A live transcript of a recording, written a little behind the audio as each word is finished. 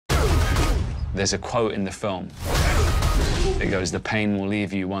There's a quote in the film. It goes, "The pain will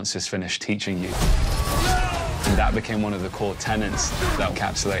leave you once it's finished teaching you." And that became one of the core tenets that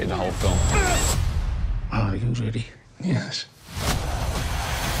encapsulated the whole film. Are you ready? Yes.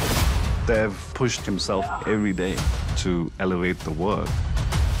 Dev pushed himself every day to elevate the work.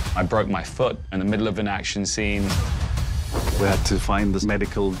 I broke my foot in the middle of an action scene. We had to find this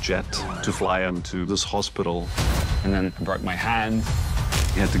medical jet to fly into this hospital. And then I broke my hand.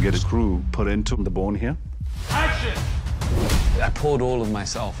 He had to get a screw put into the bone here. Action! I poured all of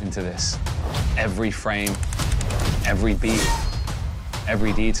myself into this. Every frame, every beat,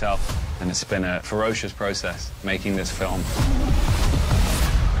 every detail. And it's been a ferocious process making this film.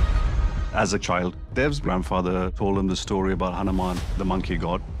 As a child, Dev's grandfather told him the story about Hanuman, the monkey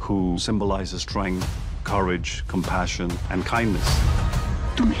god, who symbolizes strength, courage, compassion, and kindness.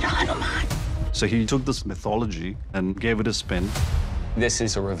 So he took this mythology and gave it a spin. This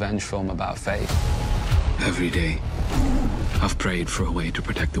is a revenge film about faith. Every day, I've prayed for a way to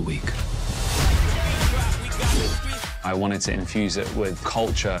protect the weak. I wanted to infuse it with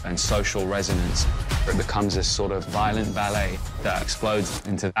culture and social resonance. It becomes this sort of violent ballet that explodes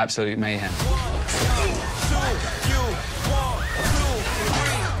into absolute mayhem.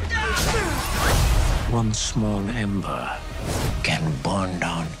 One small ember can burn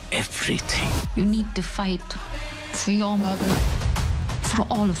down everything. You need to fight for your mother, for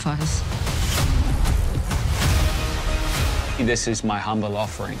all of us. This is my humble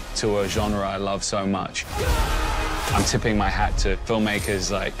offering to a genre I love so much. I'm tipping my hat to filmmakers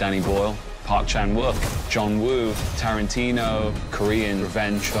like Danny Boyle, Park Chan-wook, John Woo, Tarantino, Korean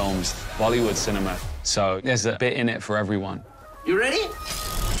revenge films, Bollywood cinema. So there's a bit in it for everyone. You ready?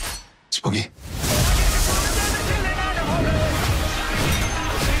 Spooky.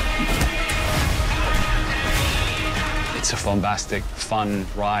 It's a bombastic, fun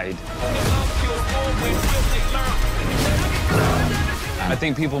ride. I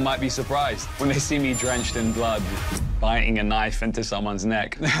think people might be surprised when they see me drenched in blood, biting a knife into someone's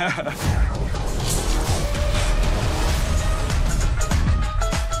neck.